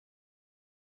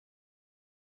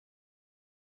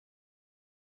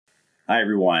Hi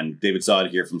everyone, David Sod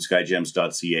here from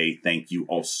Skyjems.ca. Thank you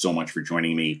all so much for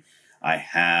joining me. I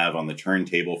have on the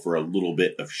turntable for a little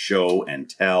bit of show and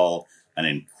tell an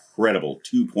incredible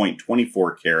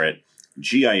 2.24 carat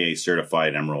GIA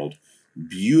certified emerald.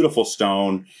 Beautiful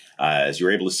stone, as you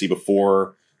were able to see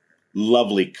before.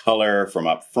 Lovely color from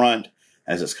up front.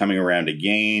 As it's coming around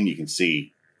again, you can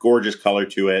see gorgeous color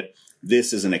to it.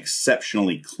 This is an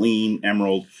exceptionally clean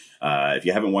emerald. If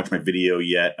you haven't watched my video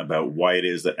yet about why it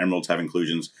is that emeralds have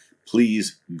inclusions,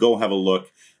 please go have a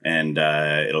look, and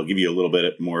it'll give you a little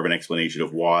bit more of an explanation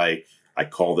of why I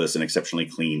call this an exceptionally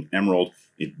clean emerald.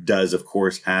 It does, of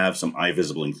course, have some eye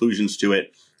visible inclusions to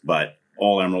it, but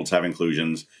all emeralds have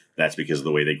inclusions. That's because of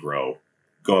the way they grow.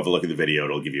 Go have a look at the video.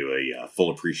 It'll give you a full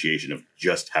appreciation of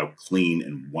just how clean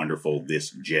and wonderful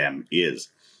this gem is.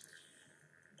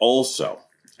 Also,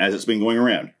 as it's been going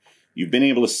around, you've been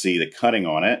able to see the cutting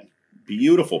on it.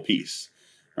 Beautiful piece,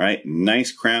 right?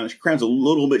 Nice crown. Crown's a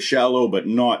little bit shallow, but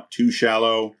not too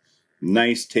shallow.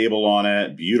 Nice table on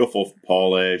it. Beautiful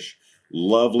polish.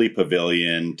 Lovely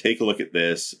pavilion. Take a look at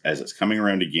this as it's coming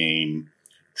around again.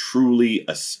 Truly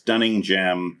a stunning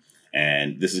gem.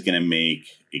 And this is going to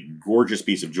make a gorgeous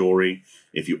piece of jewelry.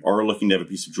 If you are looking to have a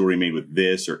piece of jewelry made with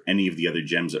this or any of the other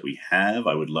gems that we have,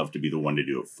 I would love to be the one to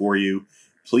do it for you.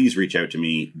 Please reach out to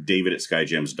me, David at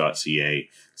Skyjems.ca.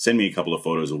 Send me a couple of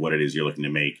photos of what it is you're looking to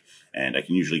make, and I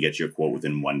can usually get you a quote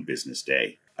within one business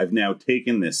day. I've now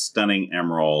taken this stunning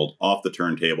emerald off the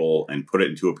turntable and put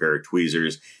it into a pair of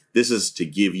tweezers. This is to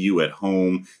give you at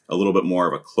home a little bit more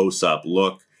of a close-up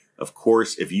look. Of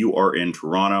course, if you are in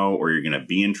Toronto or you're going to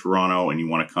be in Toronto and you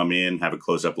want to come in, have a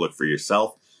close-up look for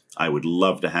yourself, I would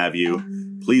love to have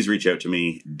you. Please reach out to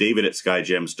me, David at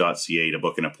Skyjems.ca, to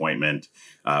book an appointment.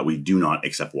 We do not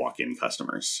accept walk-in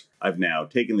customers. I've now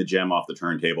taken the gem off the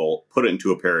turntable, put it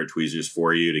into a pair of tweezers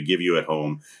for you to give you at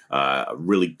home a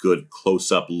really good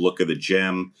close-up look of the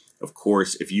gem. Of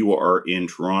course, if you are in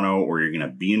Toronto or you're going to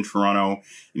be in Toronto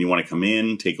and you want to come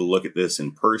in, take a look at this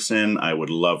in person, I would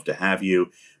love to have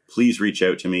you. Please reach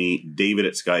out to me, David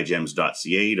at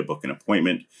Skyjems.ca, to book an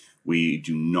appointment. We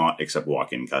do not accept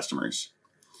walk-in customers.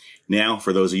 Now,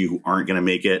 for those of you who aren't going to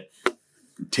make it,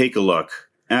 take a look.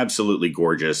 Absolutely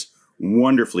gorgeous,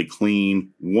 wonderfully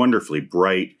clean, wonderfully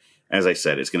bright. As I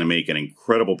said, it's going to make an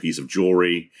incredible piece of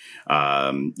jewelry.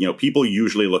 You know, people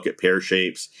usually look at pear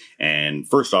shapes, and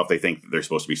first off, they think that they're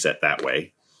supposed to be set that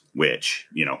way, which,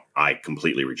 you know, I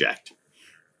completely reject.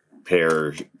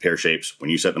 Pear shapes,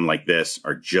 when you set them like this,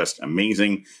 are just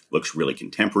amazing. Looks really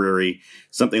contemporary.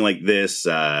 Something like this,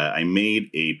 I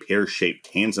made a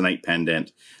pear-shaped tanzanite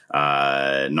pendant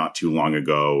not too long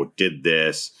ago. Did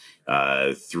this.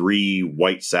 3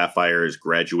 white sapphires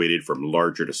graduated from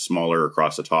larger to smaller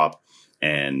across the top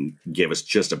and gave us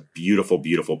just a beautiful,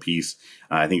 beautiful piece.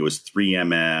 I think it was 3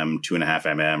 mm, 2.5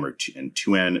 mm, or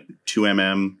 2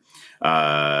 mm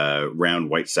round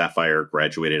white sapphire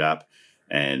graduated up.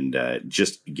 And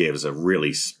just gave us a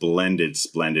really splendid,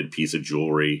 splendid piece of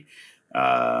jewelry,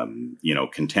 you know,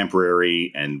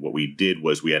 contemporary. And what we did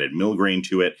was we added millgrain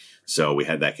to it. So we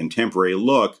had that contemporary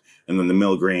look, and then the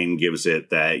millgrain gives it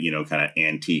that, you know, kind of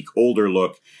antique, older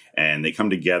look. And they come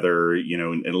together, you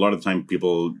know, and a lot of the time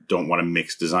people don't want to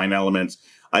mix design elements.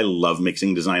 I love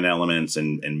mixing design elements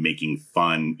and making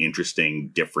fun, interesting,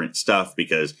 different stuff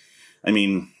because, I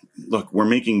mean, look, we're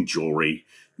making jewelry.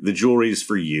 The jewelry is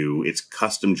for you. It's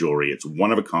custom jewelry. It's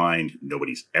one of a kind.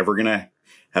 Nobody's ever going to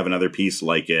have another piece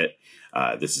like it.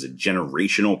 This is a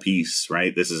generational piece,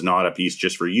 right? This is not a piece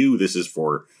just for you. This is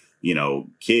for, you know,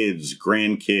 kids,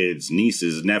 grandkids,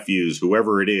 nieces, nephews,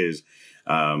 whoever it is.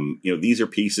 You know, these are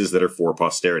pieces that are for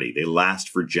posterity. They last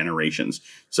for generations.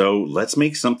 So let's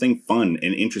make something fun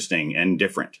and interesting and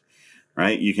different,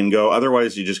 right? You can go,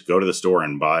 otherwise you just go to the store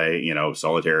and buy, you know,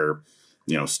 solitaire,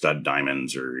 you know, stud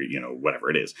diamonds or, you know, whatever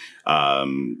it is,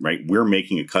 right? We're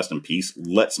making a custom piece.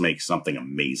 Let's make something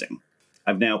amazing.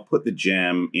 I've now put the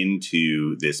gem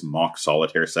into this mock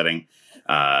solitaire setting. You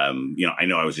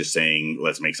know I was just saying,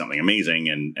 let's make something amazing.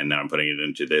 And now I'm putting it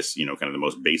into this, you know, kind of the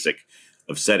most basic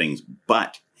of settings,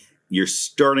 but you're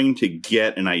starting to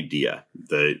get an idea.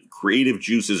 The creative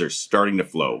juices are starting to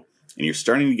flow, and you're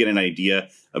starting to get an idea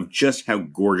of just how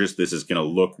gorgeous this is going to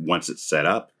look once it's set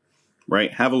up.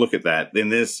 Right? Have a look at that. In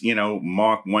this, you know,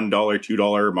 mock $1,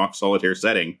 $2 mock solitaire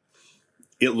setting,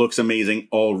 it looks amazing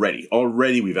already.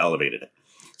 Already we've elevated it.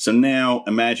 So now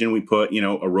imagine we put, you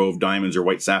know, a row of diamonds or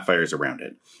white sapphires around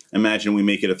it. Imagine we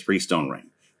make it a 3-stone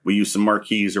ring. We use some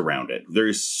marquise around it. There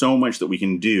is so much that we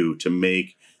can do to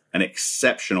make an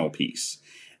exceptional piece.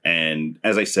 And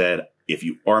as I said, if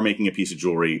you are making a piece of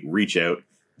jewelry, reach out,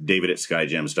 David at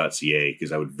Skyjems.ca,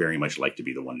 because I would very much like to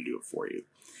be the one to do it for you.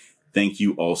 Thank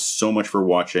you all so much for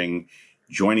watching,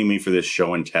 joining me for this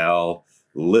show and tell,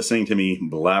 listening to me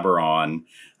blabber on.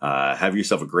 Have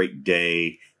yourself a great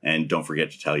day, and don't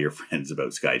forget to tell your friends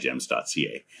about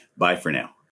skyjems.ca. Bye for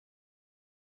now.